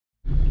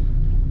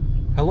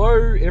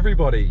Hello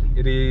everybody,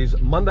 it is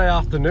Monday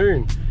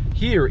afternoon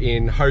here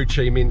in Ho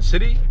Chi Minh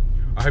City.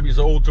 I hope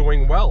you're all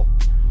doing well.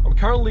 I'm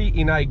currently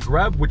in a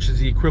Grab, which is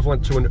the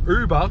equivalent to an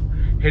Uber,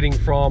 heading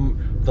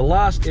from the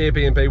last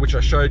Airbnb which I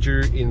showed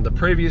you in the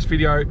previous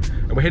video,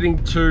 and we're heading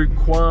to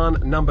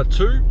Quan number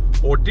 2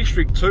 or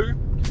District 2.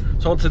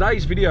 So on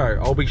today's video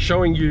I'll be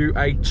showing you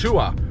a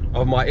tour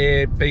of my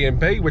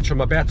Airbnb which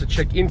I'm about to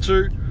check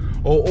into.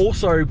 I'll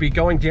also be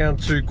going down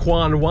to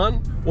Quan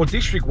 1 or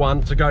District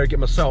 1 to go get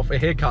myself a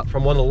haircut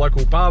from one of the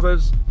local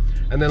barbers.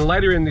 And then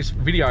later in this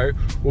video,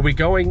 we'll be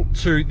going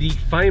to the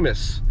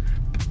famous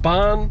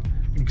Bánh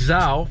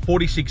Xèo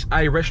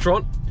 46A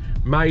restaurant,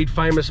 made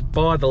famous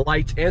by the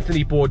late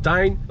Anthony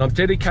Bourdain. I'm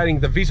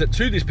dedicating the visit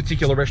to this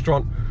particular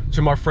restaurant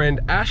to my friend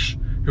Ash,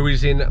 who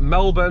is in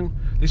Melbourne.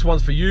 This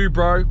one's for you,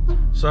 bro.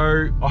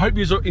 So I hope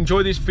you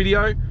enjoy this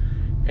video.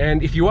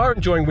 And if you are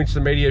enjoying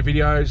Winstone Media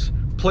videos,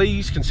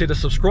 please consider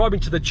subscribing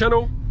to the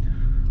channel.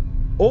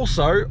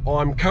 Also,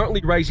 I'm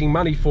currently raising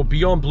money for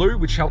BnB,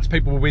 which helps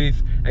people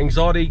with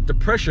anxiety,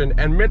 depression,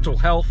 and mental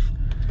health.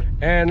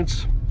 And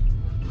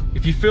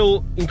if you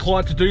feel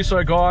inclined to do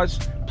so, guys,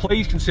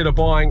 please consider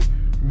buying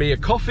me a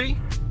coffee.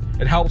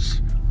 It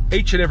helps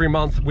each and every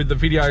month with the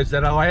videos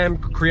that I am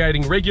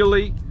creating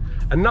regularly.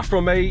 Enough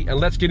from me, and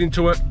let's get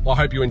into it. I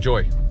hope you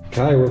enjoy.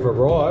 Okay, we've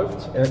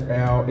arrived at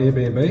our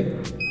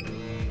Airbnb.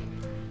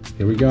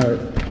 Here we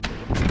go.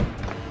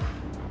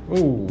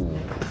 Ooh.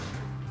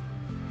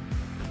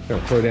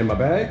 Gonna throw down my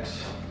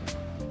bags.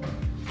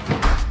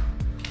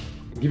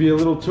 Give you a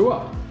little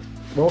tour.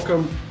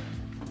 Welcome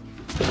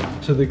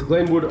to the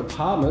Glenwood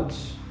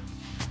Apartments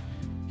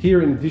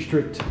here in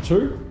District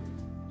 2.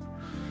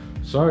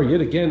 So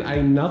yet again,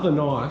 another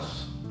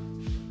nice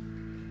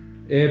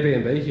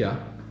Airbnb here.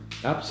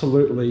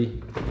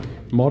 Absolutely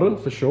modern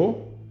for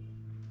sure.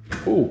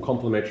 Ooh,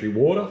 complimentary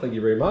water, thank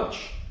you very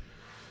much.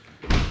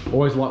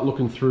 Always like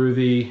looking through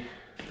the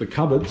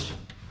cupboards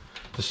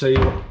to see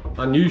what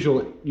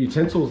unusual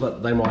utensils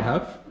that they might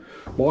have.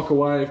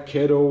 Microwave,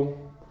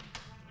 kettle,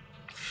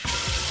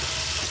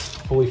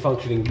 fully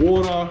functioning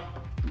water.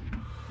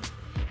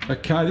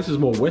 Okay, this is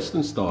more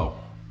Western style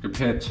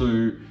compared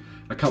to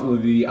a couple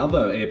of the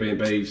other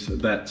Airbnbs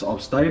that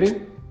I've stayed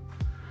in.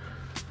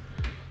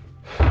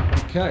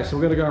 Okay, so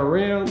we're gonna go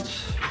around.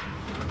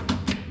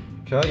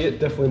 Okay, yeah,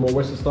 definitely more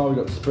Western style. We've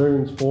got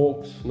spoons,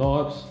 forks,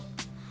 knives.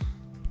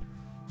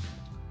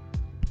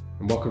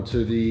 And welcome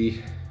to the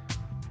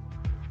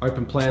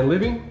open plan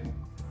living.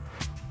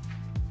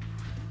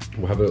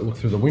 We'll have a look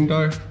through the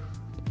window.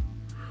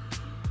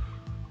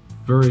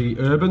 Very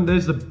urban.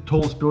 There's the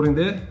tallest building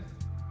there.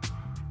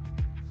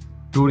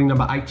 Building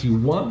number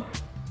 81.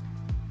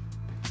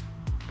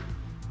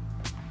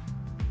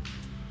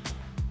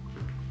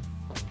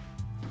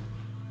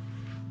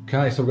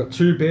 Okay, so we've got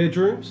 2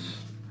 bedrooms.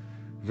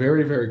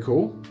 Very, very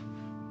cool.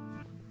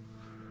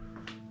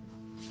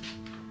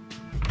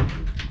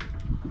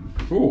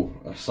 Ooh,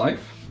 a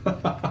safe.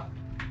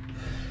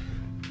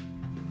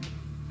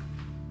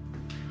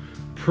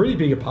 Pretty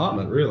big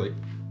apartment, really.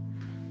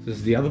 This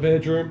is the other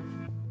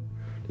bedroom.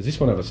 Does this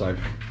one have a safe?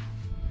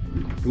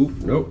 Ooh,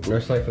 nope, no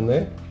safe in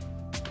there.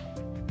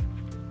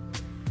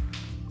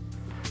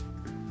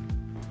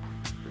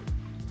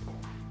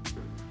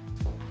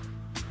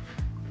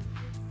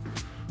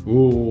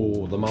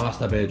 Ooh, the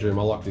master bedroom.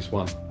 I like this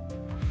one.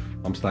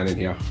 I'm staying in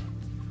here.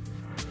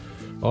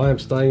 I am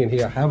staying in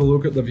here. Have a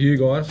look at the view,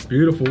 guys.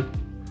 Beautiful.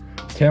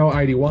 Tower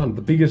 81,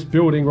 the biggest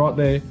building right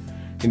there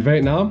in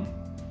Vietnam.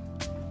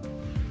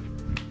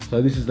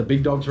 So this is the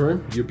big dog's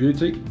room, your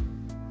beauty.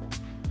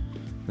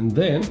 And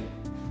then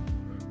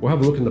we'll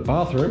have a look in the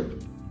bathroom.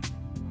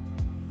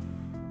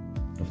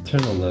 I've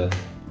turned on the...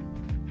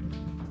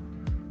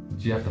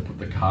 You have to put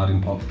the card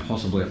in,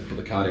 possibly have to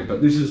put the card in,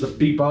 but this is the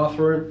big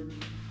bathroom.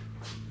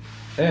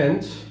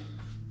 And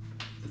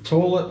the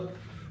toilet,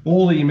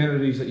 all the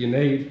amenities that you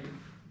need.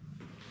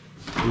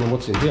 And then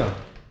what's in here?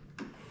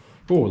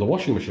 Oh, the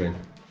washing machine.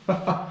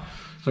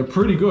 So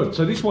pretty good.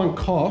 So this one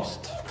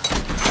cost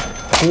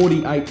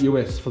 48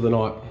 US for the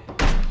night.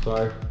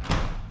 So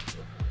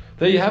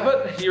there you have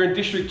it, here in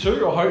District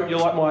 2. I hope you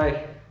like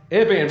my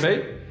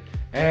Airbnb.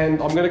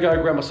 And I'm gonna go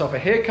grab myself a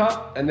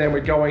haircut, and then we're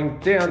going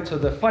down to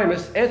the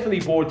famous Anthony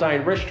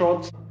Bourdain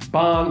restaurant,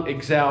 Bánh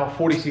Xèo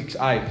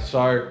 46A. So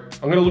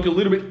I'm gonna look a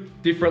little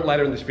bit different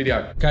later in this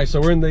video. Okay, so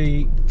we're in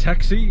the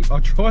taxi. I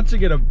tried to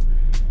get a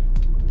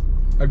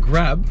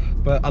Grab,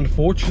 but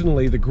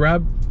unfortunately the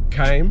Grab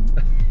came,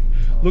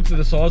 looked at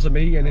the size of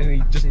me, and then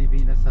he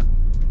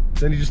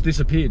just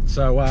disappeared.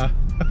 So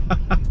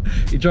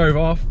he drove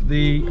off.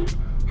 The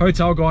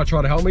hotel guy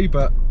tried to help me,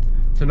 but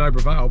to no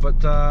prevail.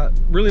 But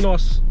really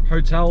nice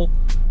hotel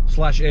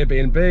slash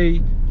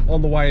Airbnb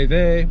on the way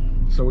there.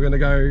 So we're gonna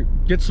go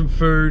get some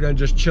food and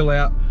just chill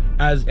out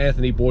as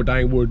Anthony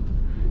Bourdain would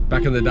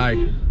back in the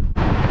day.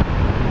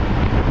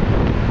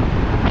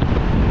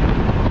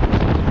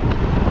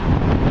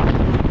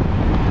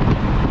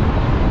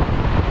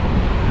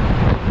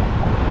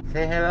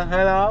 Say hello,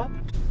 hello.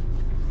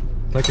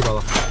 Thank you,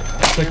 brother.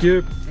 Thank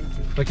you.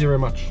 Thank you very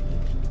much.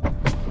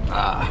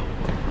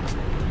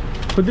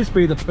 Could this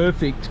be the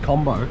perfect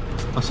combo?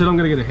 I said I'm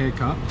gonna get a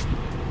haircut,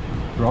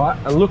 right?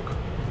 And look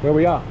where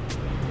we are.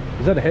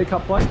 Is that a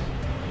haircut place?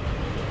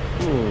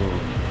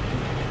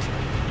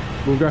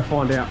 We'll go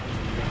find out.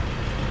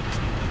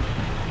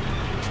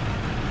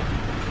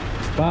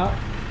 But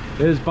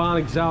there's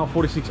Bánh Xèo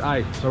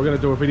 46A, so we're gonna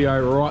do a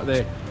video right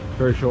there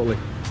very shortly.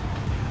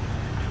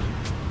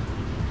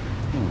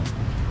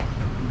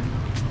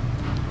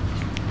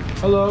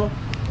 Hello.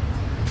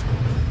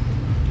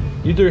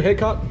 You do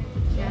haircut?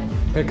 Yeah.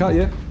 Haircut,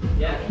 yeah?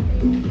 Yeah.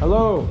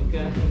 Hello.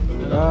 Okay.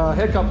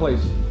 Haircut,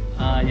 please.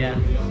 Yeah.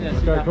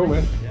 Okay, cool,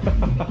 man.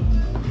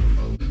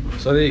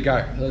 So there you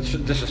go. That's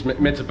just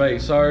meant to be.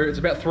 So it's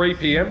about 3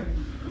 p.m.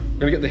 I'm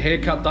gonna get the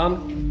haircut done,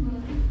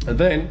 and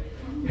then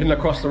heading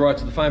across the road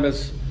to the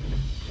famous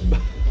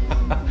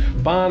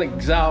Bánh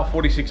Xèo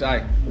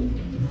 46A.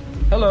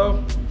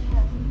 Hello.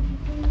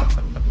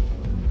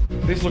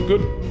 These look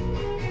good.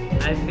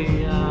 I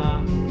think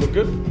look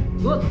good.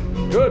 Good.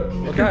 Good.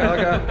 Okay.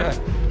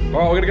 All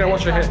right, we're gonna go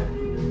watch your hair.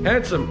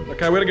 Handsome.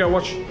 Okay, we're gonna go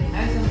watch.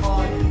 Handsome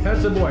boy.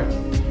 Handsome boy.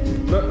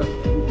 Look.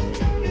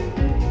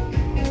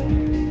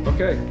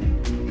 Okay.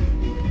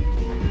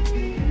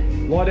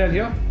 Lie down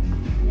here.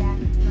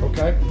 Yeah.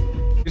 Okay.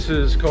 This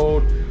is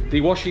called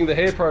the washing the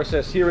hair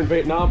process here in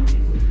Vietnam.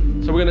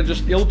 So we're gonna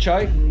just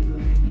ilche.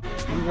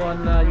 You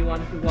want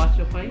to wash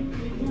your face?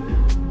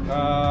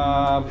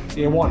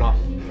 Yeah, why not?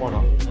 Why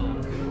not?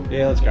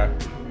 Yeah, let's go.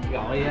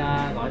 Gọi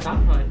tóc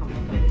thôi, không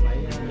cần phải.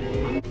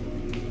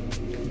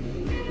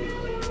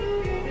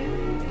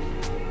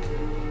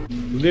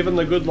 Living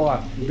the good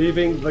life.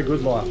 Living the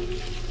good life.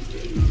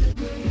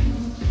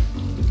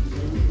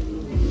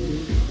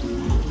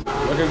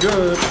 Looking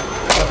good.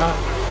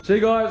 See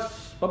you guys.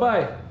 Bye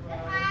bye.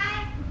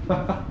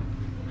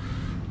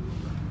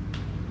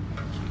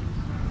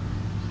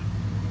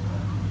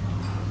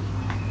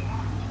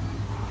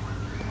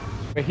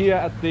 We're here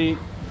at the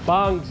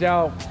Bánh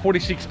Xèo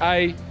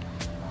 46A.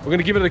 We're going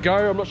to give it a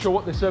go. I'm not sure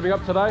what they're serving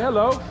up today.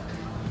 Hello.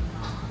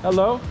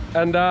 Hello.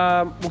 And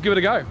we'll give it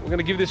a go. We're going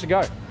to give this a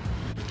go.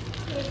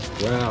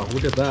 Wow,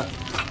 look at that.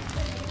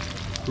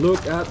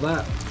 Look at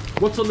that.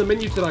 What's on the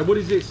menu today? What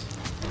is this?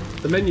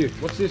 The menu.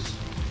 What's this?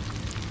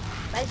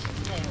 Bánh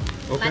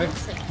Xèo. Okay. Bánh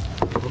Xèo.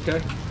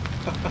 Okay.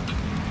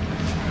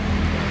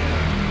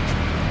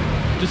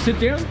 Just sit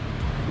down.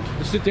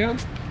 Just sit down.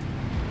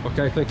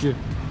 Okay, thank you.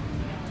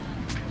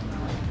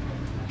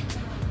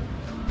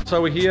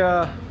 So we're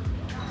here.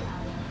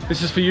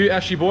 This is for you,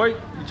 Ashy boy.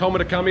 You told me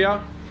to come here.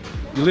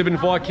 You're living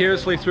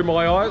vicariously through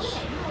my eyes.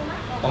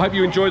 I hope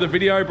you enjoy the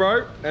video,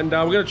 bro. And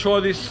we're gonna try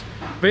this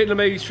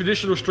Vietnamese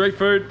traditional street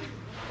food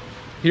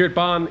here at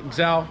Bánh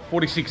Xèo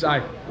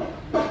 46A.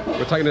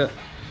 We're taking a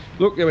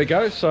look, there we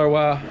go.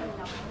 So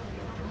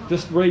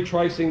just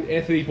retracing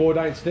Anthony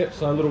Bourdain's steps.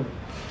 So a little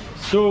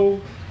stool,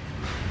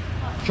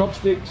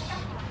 chopsticks,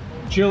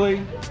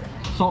 chili,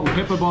 salt and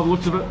pepper by the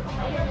looks of it.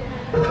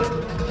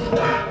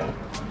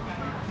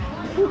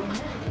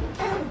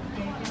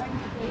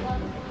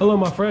 Hello,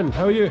 my friend.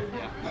 How are you?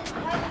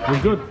 Yeah.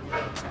 We're good.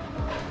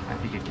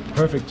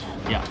 Perfect.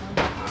 Yeah.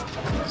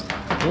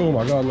 Oh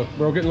my God! Look,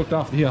 we're all getting looked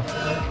after here.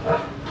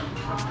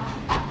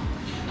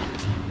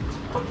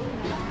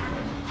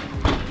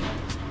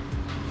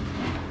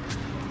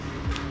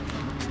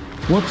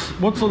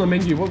 What's on the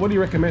menu? What do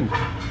you recommend?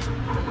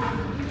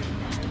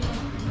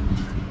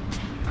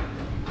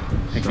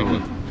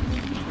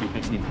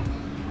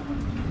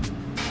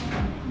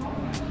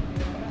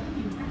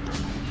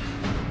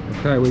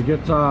 Okay, we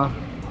get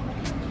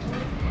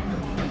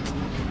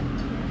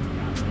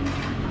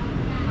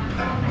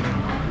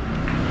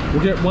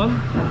we'll get one.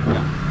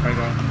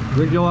 Yeah.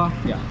 Regular.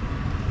 Yeah.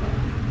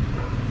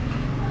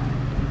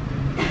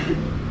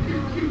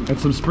 And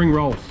some spring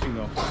rolls.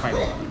 Single. 5.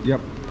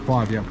 Yep,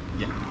 5. Yeah.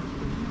 Yeah.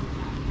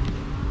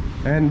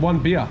 And one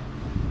beer.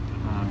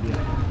 Beer.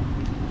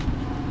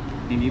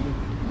 BnB.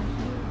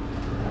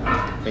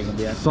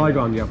 Beer.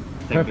 Saigon. Yep.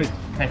 Perfect.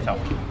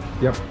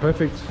 Yep.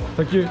 Perfect.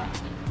 Thank you.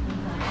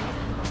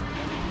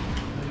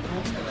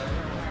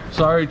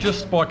 So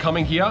just by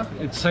coming here,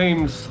 it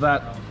seems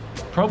that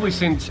probably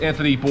since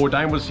Anthony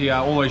Bourdain was here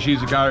all those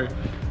years ago,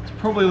 it's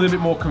probably a little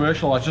bit more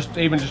commercialised, just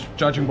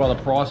judging by the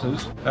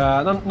prices.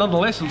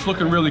 Nonetheless, it's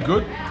looking really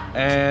good,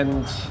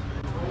 and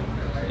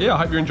yeah, I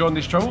hope you're enjoying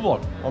this travel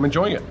vlog. I'm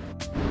enjoying it.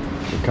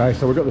 Okay,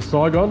 so we've got the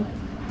Saigon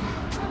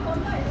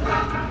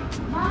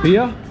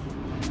beer.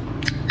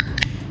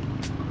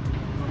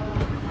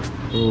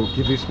 We'll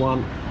give this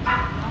one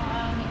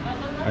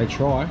a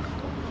try.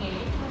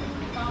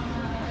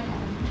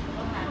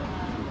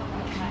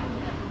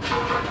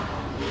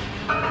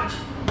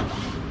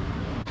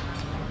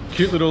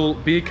 Cute little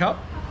beer cup.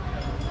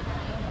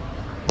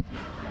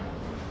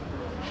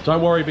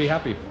 Don't worry, be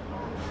happy.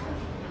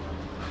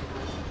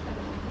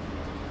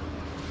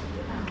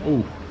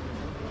 Ooh.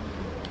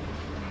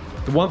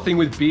 The one thing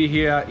with beer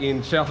here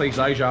in Southeast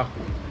Asia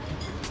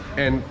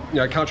and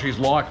countries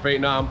like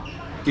Vietnam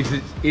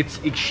is it's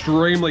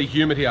extremely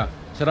humid here.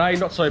 Today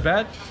not so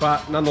bad,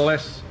 but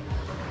nonetheless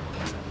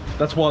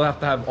that's why they have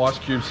to have ice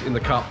cubes in the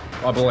cup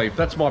I believe.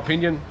 That's my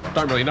opinion.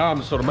 Don't really know. I'm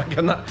just sort of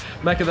making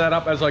that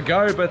up as I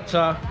go. But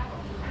I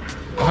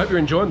hope you're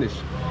enjoying this.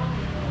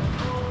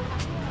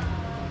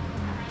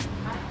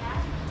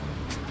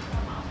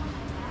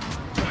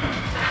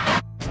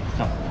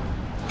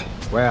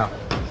 Wow.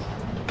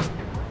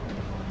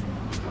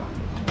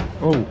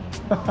 Oh,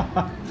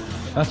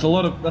 that's a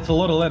lot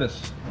of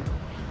lettuce.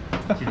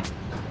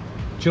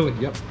 Chili.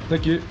 Yep.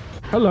 Thank you.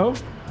 Hello.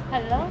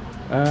 Hello.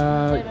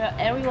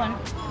 Everyone.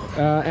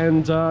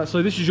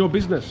 So this is your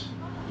business.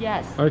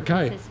 Yes.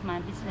 Okay. This is my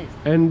business.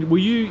 And were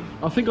you?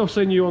 I think I've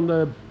seen you on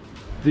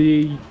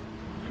the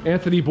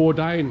Anthony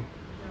Bourdain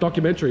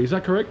documentary. Is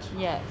that correct?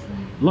 Yes.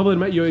 Lovely to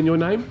meet you. And your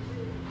name?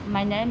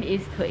 My name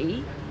is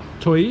Thuy.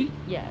 Thuy?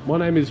 Yeah. My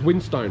name is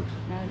Winstone.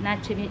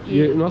 Nice to meet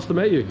you. Yeah, nice to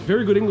meet you.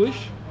 Very good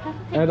English. Thank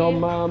And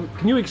you.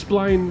 can you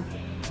explain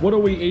what are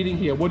we eating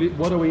here? What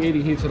are we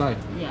eating here today?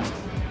 Yes.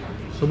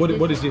 So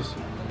what is this?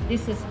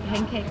 This is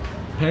pancake.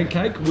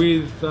 Pancake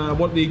with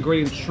what are the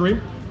ingredients?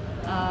 Shrimp.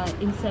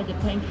 Inside the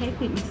pancake,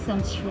 we mix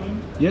some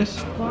shrimp,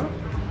 Yes. pork,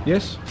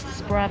 Yes.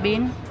 spra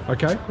bean,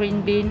 Okay.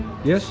 green bean,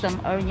 Yes. some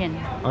onion.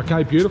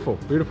 Okay. Beautiful.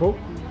 Beautiful.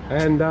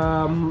 And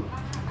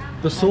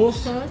the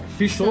sauce,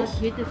 fish sauce.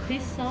 With the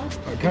fish sauce.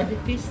 Okay. With the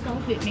fish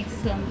sauce, we mix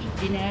some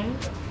vinegar,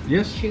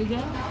 Yes.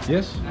 sugar,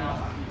 Yes.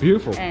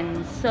 Beautiful.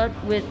 and serve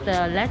with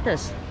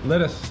lettuce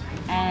Lettuce.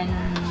 and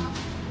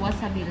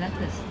wasabi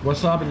lettuce.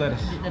 Wasabi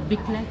lettuce. The big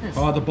lettuce.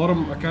 Oh, the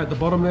bottom. Okay, at the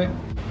bottom there.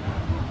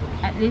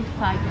 At least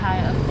 5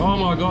 kinds of Oh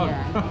my mint, God.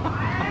 yeah.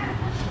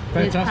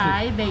 With Fantastic.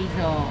 Thai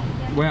basil,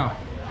 Wow.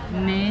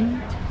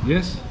 mint,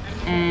 Yes.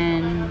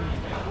 and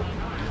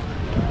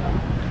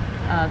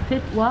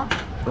fish wok,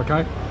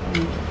 Okay.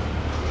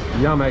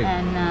 Yummy.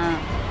 and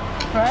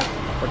first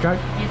Okay.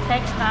 you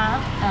take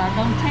half.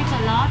 Don't take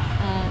a lot.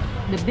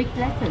 The big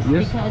lettuce,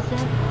 Yes. because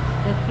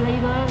the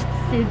flavor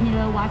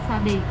similar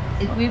wasabi.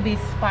 It will be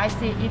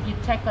spicy if you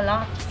take a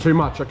lot. Too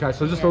much. Okay,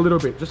 so just a little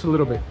bit. Just a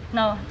little bit.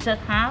 No,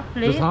 just half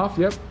leaf Just half.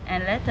 Yep.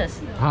 and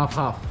lettuce, Half.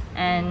 Half.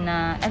 and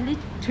at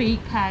least 3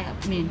 kinds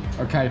of mint.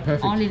 Okay.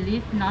 Perfect. Only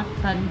leaf, not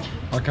bunch.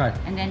 Okay.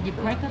 And then you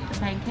break up the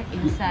pancake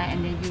inside,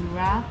 and then you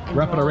wrap and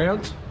Wrap it roll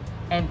around.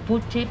 and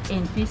put it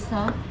in fish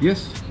sauce.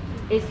 Yes.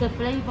 It's the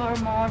flavor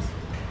more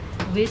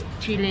with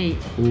chili.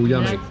 Ooh,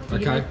 yummy. You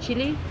Okay. like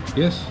chili?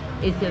 Yes.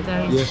 It's a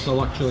very Yes, I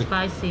like chili.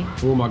 spicy.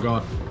 Oh my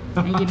God.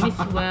 And you mix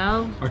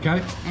well,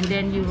 Okay. and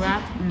then you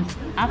wrap. And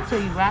after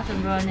you wrap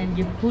and roll, and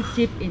you put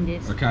it in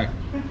this. Okay.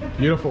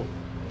 Beautiful.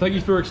 Thank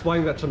you for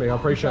explaining that to me. I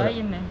appreciate Sorry,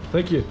 it. man.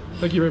 Thank you.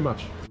 Thank you very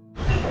much.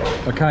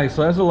 Okay,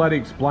 so as the lady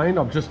explained,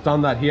 I've just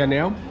done that here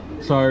now.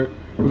 So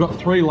we've got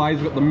 3 layers.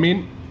 We've got the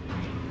mint,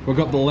 we've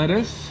got the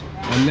lettuce,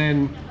 and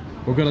then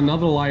we've got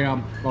another layer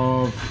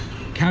of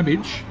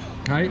cabbage.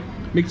 Okay,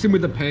 mixed in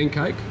with the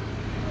pancake.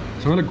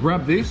 So I'm gonna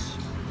grab this.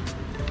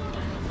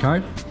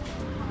 Okay,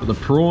 with the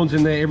prawns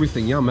in there,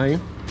 everything yummy.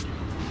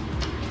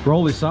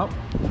 Roll this up,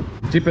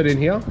 dip it in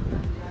here.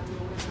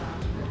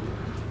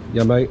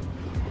 Yummy.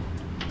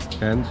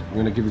 And I'm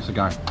gonna give this a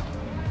go.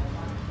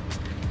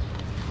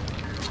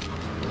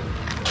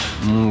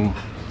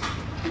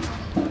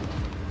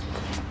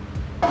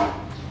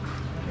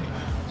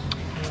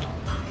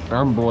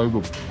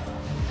 Unbelievable.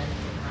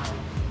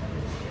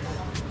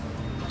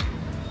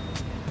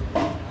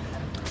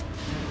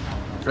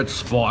 It's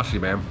spicy,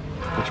 man.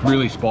 It's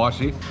really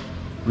spicy,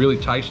 really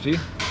tasty.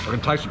 I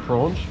can taste the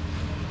prawns.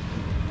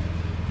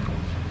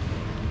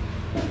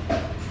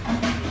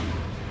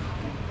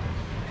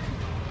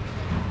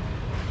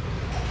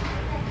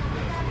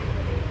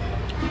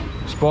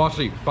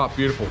 Spicy, but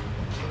beautiful.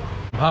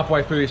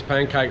 Halfway through this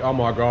pancake, oh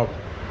my God.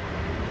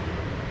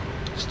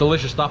 It's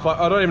delicious stuff.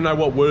 I don't even know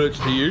what words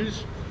to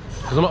use,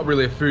 because I'm not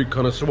really a food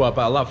connoisseur, but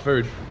I love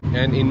food.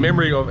 And in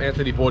memory of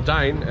Anthony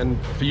Bourdain,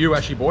 and for you,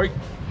 Ashy boy,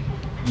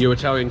 you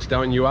Italian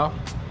stallion you are,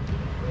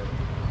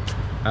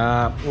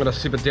 I'm gonna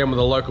sip it down with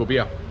a local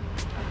beer.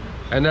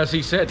 And as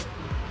he said,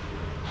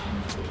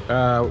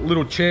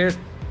 little chair,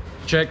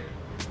 check,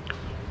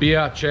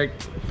 beer, check,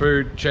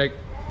 food, check.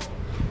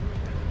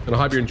 And I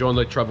hope you're enjoying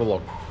the travel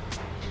log.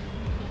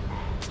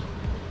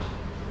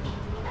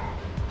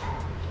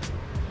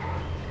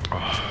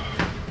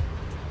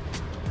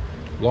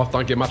 Life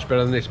don't get much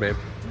better than this, man.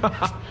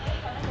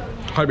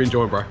 Hope you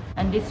enjoy, bro.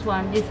 And this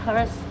one, this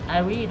hers, I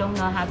really don't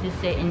know how to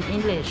say in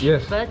English.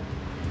 Yes. But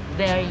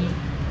very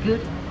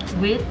good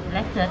with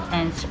lettuce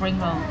and spring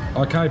roll.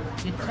 Okay.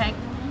 You take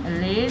a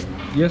leaf,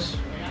 Yes.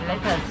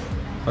 lettuce,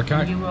 Okay.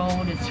 and you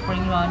roll the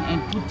spring roll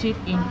and put it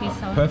in fish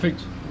sauce.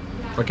 Perfect.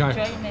 Okay.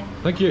 Try it, man.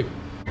 Thank you.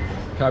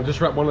 Okay, I've just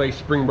wrapped one of these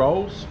spring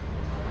rolls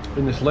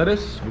in this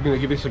lettuce. We're gonna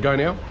give this a go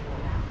now.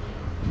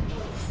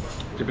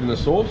 Dip it in the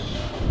sauce.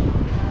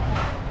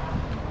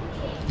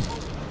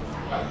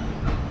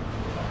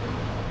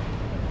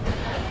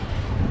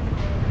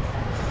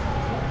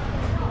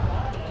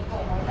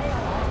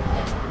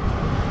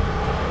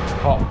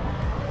 Hot.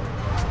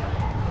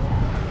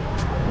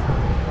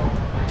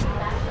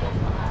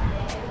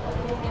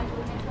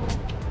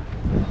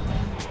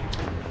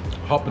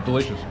 Hot but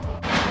delicious.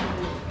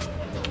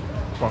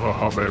 Oh,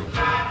 hot, man.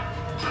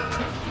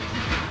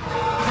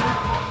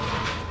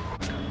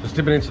 Just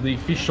dip it into the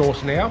fish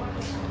sauce now.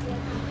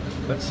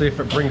 Let's see if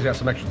it brings out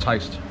some extra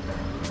taste.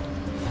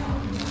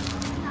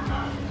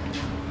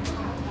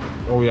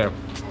 Oh yeah.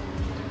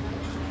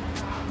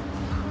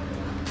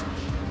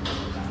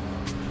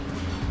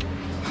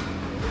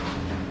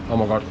 Oh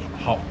my god,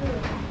 hot.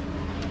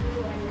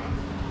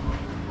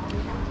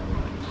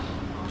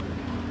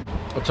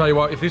 I'll tell you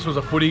what, if this was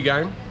a footy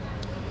game,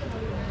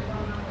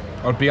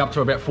 I'd be up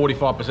to about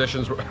 45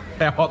 possessions.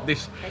 How hot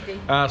this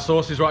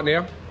sauce is right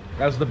now.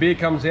 As the beer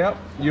comes out,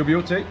 you'll be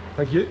able to eat.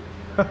 Thank you.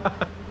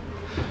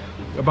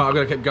 But I've got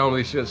to keep going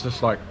with this. It's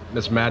just like,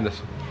 this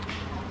madness.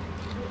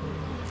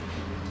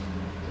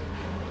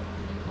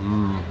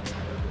 Mmm.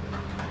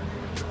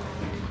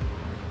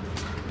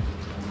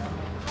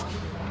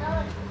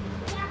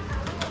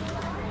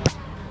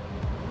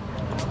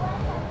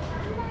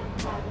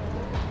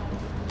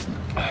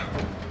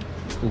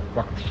 I'm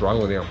fucking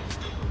struggling now.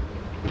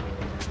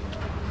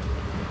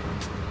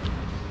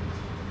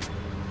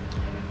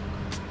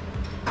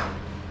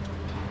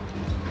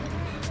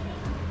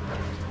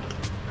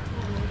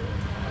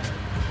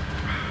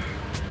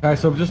 Okay,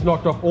 so I've just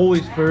knocked off all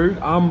this food,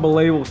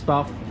 unbelievable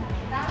stuff.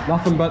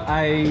 Nothing but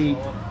a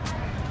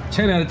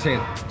 10 out of 10.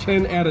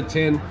 10 out of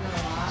 10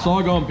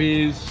 Saigon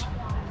beers.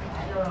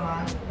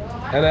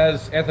 And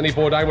as Anthony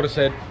Bourdain would have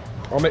said,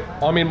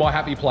 I'm in my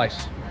happy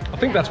place. I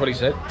think that's what he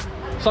said.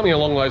 Something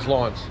along those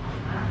lines.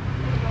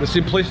 The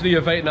simplicity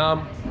of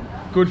Vietnam,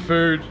 good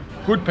food,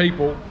 good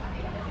people,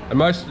 and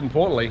most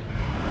importantly,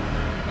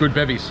 good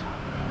bevies.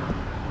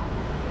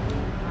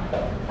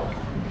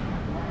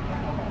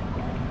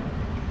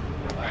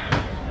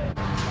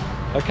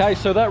 Okay,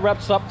 so that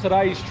wraps up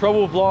today's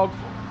travel vlog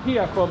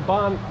here from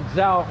Bánh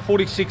Xèo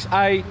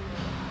 46A.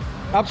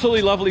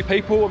 Absolutely lovely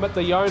people. I met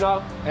the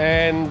owner,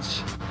 and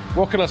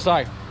what can I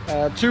say?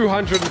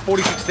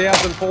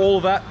 246,000 for all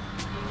of that.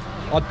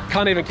 I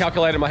can't even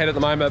calculate in my head at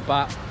the moment,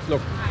 but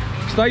look,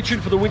 stay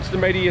tuned for the Winstone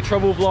Media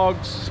travel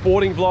vlogs,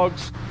 sporting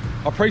vlogs.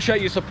 I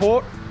appreciate your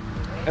support,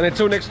 and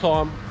until next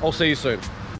time, I'll see you soon.